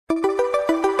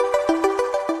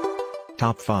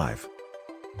Top 5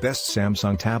 Best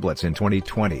Samsung Tablets in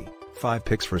 2020, 5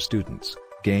 picks for students,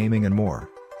 gaming and more.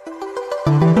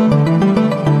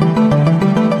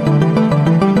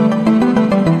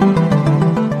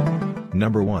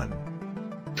 Number 1.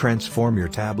 Transform your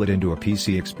tablet into a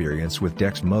PC experience with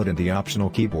DeX mode and the optional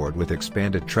keyboard with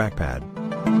expanded trackpad.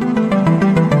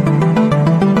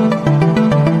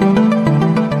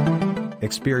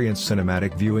 Experience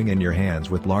cinematic viewing in your hands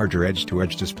with larger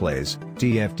edge-to-edge displays,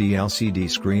 TFT LCD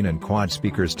screen and quad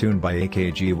speakers tuned by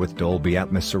AKG with Dolby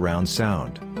Atmos surround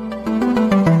sound.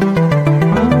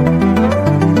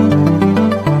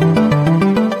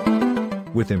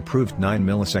 With improved 9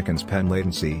 milliseconds pen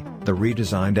latency, the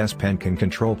redesigned S Pen can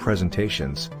control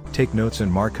presentations, take notes and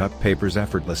mark up papers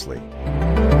effortlessly.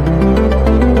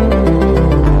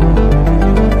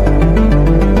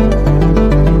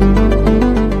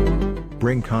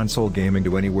 Bring console gaming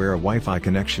to anywhere. A Wi-Fi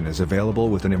connection is available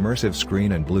with an immersive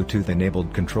screen and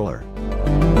Bluetooth-enabled controller.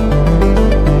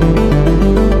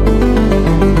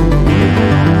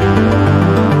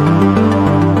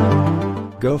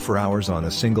 Go for hours on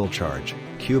a single charge,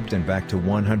 cubed and back to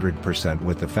 100%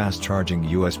 with the fast-charging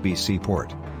USB-C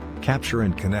port. Capture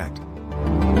and connect.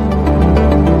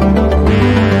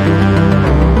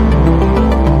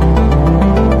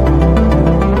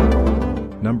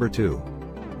 Number 2.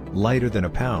 Lighter than a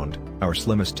pound, our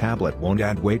slimmest tablet won't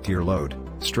add weight to your load,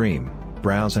 stream,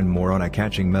 browse and more on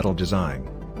eye-catching metal design.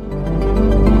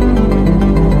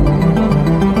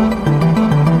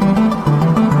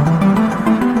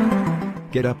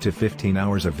 Get up to 15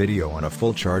 hours of video on a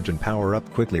full charge and power up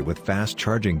quickly with fast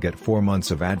charging. Get 4 months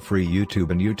of ad-free YouTube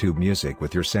and YouTube Music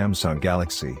with your Samsung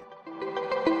Galaxy.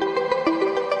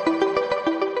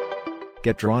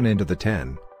 Get drawn into the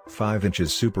 10.5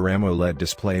 inches Super AMOLED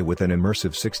display with an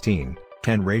immersive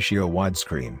 16:10 ratio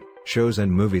widescreen. Shows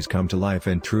and movies come to life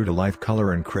in true-to-life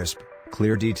color and crisp,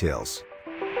 clear details.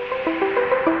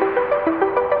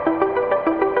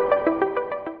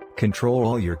 Control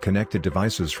all your connected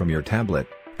devices from your tablet,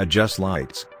 adjust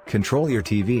lights, control your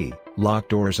TV, lock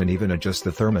doors and even adjust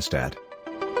the thermostat.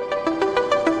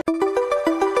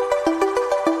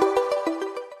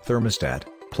 Thermostat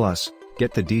Plus,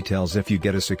 get the details if you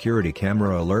get a security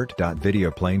camera alert. Video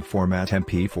plain format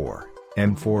MP4,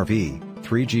 M4V,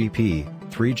 3GP,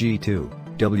 3G2,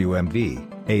 WMV,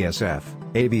 ASF,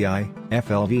 AVI,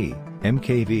 FLV,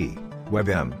 MKV,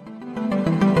 WebM.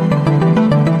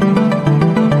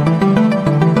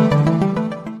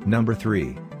 Number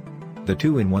 3. The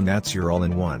 2-in-1. That's your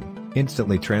all-in-one.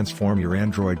 Instantly transform your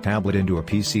Android tablet into a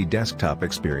PC desktop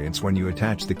experience when you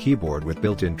attach the keyboard with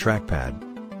built-in trackpad.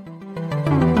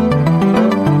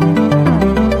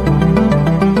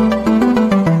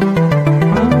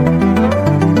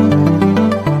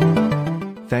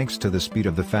 Thanks to the speed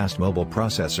of the fast mobile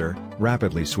processor,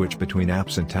 rapidly switch between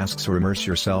apps and tasks or immerse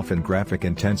yourself in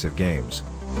graphic-intensive games.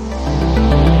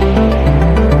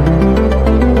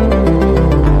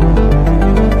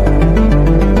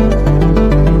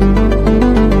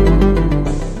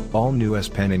 All new S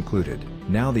Pen included.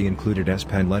 Now the included S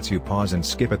Pen lets you pause and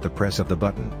skip at the press of the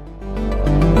button.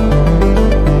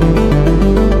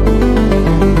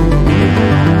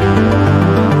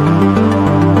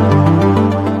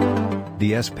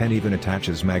 The S Pen even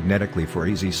attaches magnetically for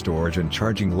easy storage and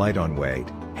charging. Light on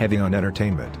weight, heavy on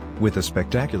entertainment, with a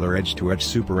spectacular edge-to-edge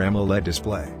Super AMOLED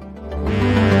display.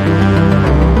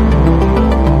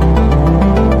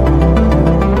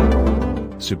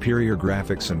 Superior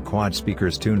graphics and quad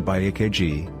speakers tuned by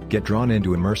AKG, get drawn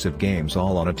into immersive games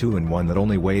all on a 2-in-1 that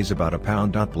only weighs about a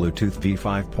pound. Bluetooth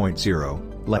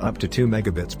V5.0, let up to 2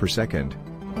 megabits per second.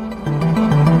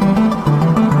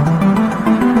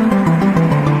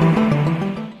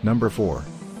 Number 4.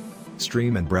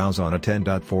 Stream and browse on a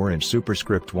 10.4-inch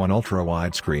Superscript 1 ultra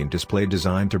widescreen display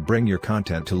designed to bring your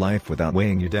content to life without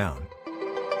weighing you down.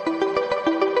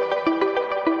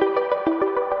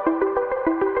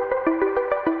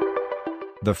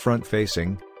 The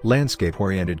front-facing,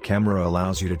 landscape-oriented camera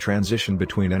allows you to transition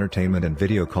between entertainment and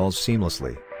video calls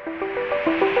seamlessly.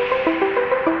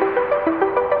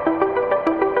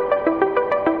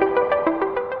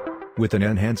 With an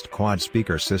enhanced quad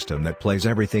speaker system that plays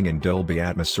everything in Dolby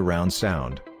Atmos surround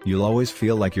sound, you'll always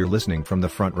feel like you're listening from the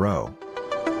front row.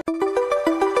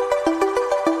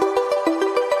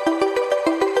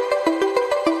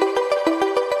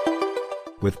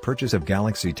 With purchase of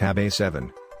Galaxy Tab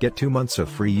A7, get 2 months of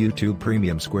free YouTube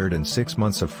Premium Squared and 6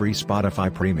 months of free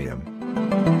Spotify Premium.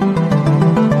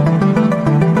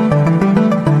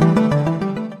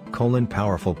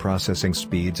 Powerful processing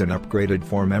speeds and upgraded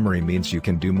 4 memory means you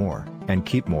can do more, and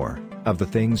keep more, of the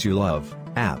things you love,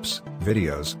 apps,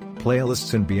 videos,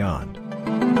 playlists and beyond.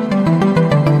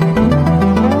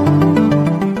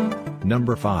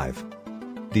 Number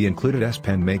 5. The included S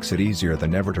Pen makes it easier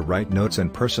than ever to write notes and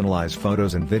personalize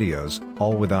photos and videos,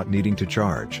 all without needing to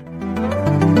charge.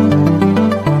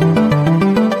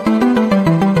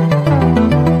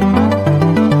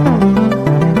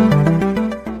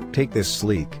 Take this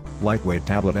sleek, lightweight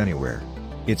tablet anywhere.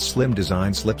 Its slim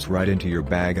design slips right into your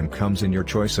bag and comes in your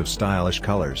choice of stylish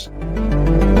colors.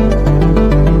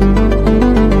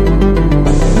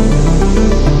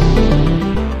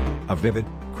 A vivid,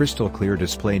 crystal clear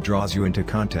display draws you into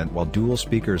content, while dual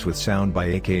speakers with sound by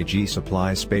AKG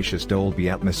supply spacious Dolby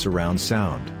Atmos surround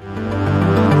sound.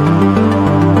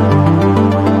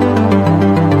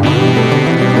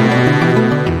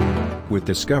 With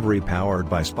Discovery powered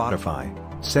by Spotify,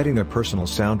 setting a personal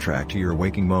soundtrack to your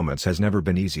waking moments has never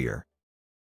been easier.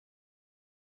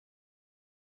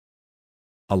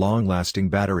 A long-lasting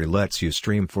battery lets you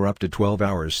stream for up to 12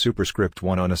 hours Superscript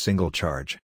 1 on a single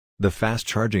charge. The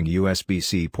fast-charging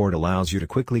USB-C port allows you to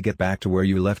quickly get back to where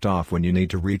you left off when you need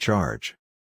to recharge.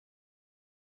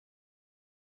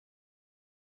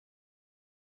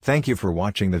 Thank you for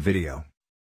watching the video.